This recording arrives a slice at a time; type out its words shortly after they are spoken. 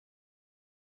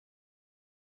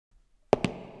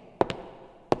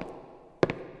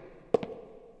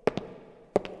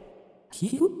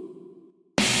You?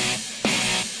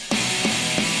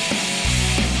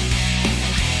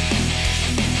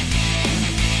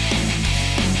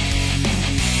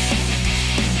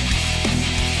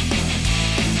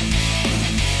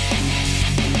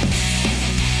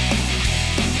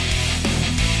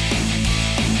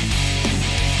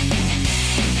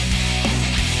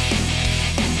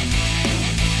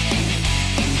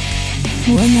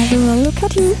 Whenever I look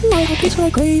at you, my heart beats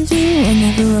like crazy.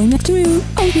 Whenever I'm next to you,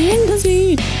 I'm feeling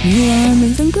dizzy. You are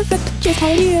amazing, perfect, just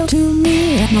ideal to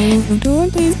me. At my open door,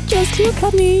 please just look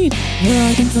at me. Your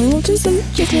eyes are so to see,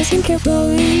 just listen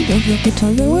carefully. Don't look at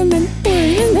other women, or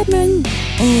even at men.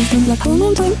 Always come back home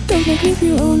on time, don't make me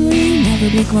feel lonely. Never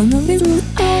break one of these rules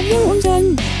of your own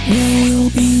son. There will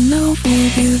be no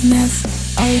forgiveness.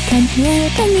 I can't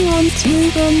let anyone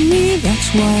steal from me. That's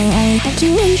why I have to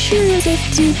ensure your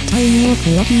safety. Tie you up,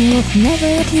 lock you up, never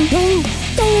let you go.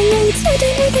 Going inside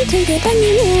and I can't take it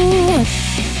anymore.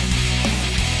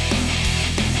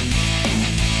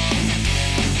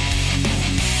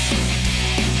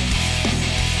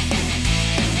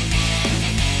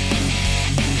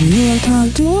 You are tall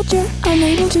to water,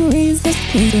 unable to resist.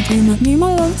 Please don't scream at me,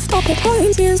 my love, stop it, I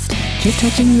insist. Just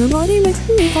touching your body makes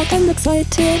me hot and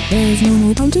excited. There is no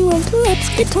more time to wait, let's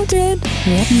get started.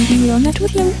 Let me be honest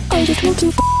with you, I just want to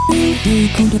you. You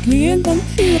contact me and then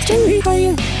feel extremely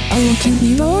high. I want to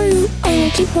devour you, I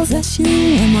want to possess you.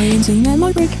 Am I insane, am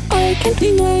I break? I can't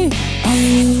deny. I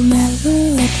will never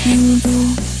let you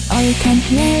go. I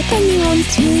can't let anyone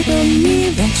steal from me.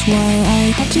 That's why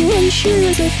I have to ensure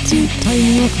your safety. Tie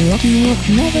you up, lock you up,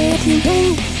 never let you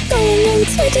go. Going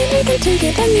inside and I can't take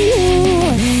it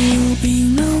anymore. There will be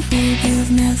no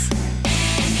forgiveness.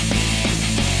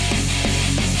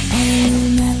 I will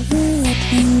never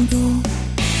let you go.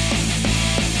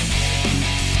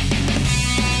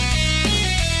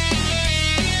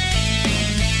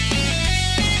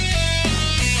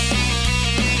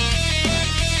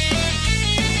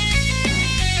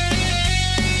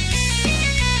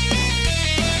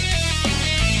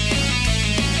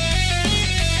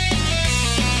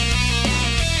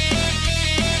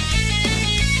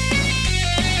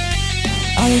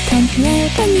 I can't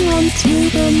let anyone steal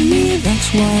from me.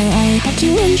 That's why I have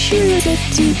to ensure your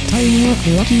safety. Tie you up,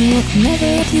 lock you up, never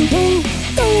let you go.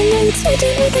 Going inside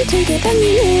and I can't take it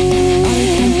anymore. I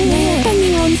can't let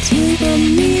anyone steal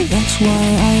from me. That's why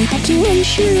I have to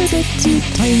ensure your safety.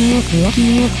 Tie you up, lock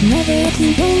you up, never let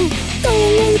you go.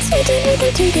 Going inside and I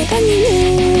can't take it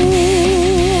anymore.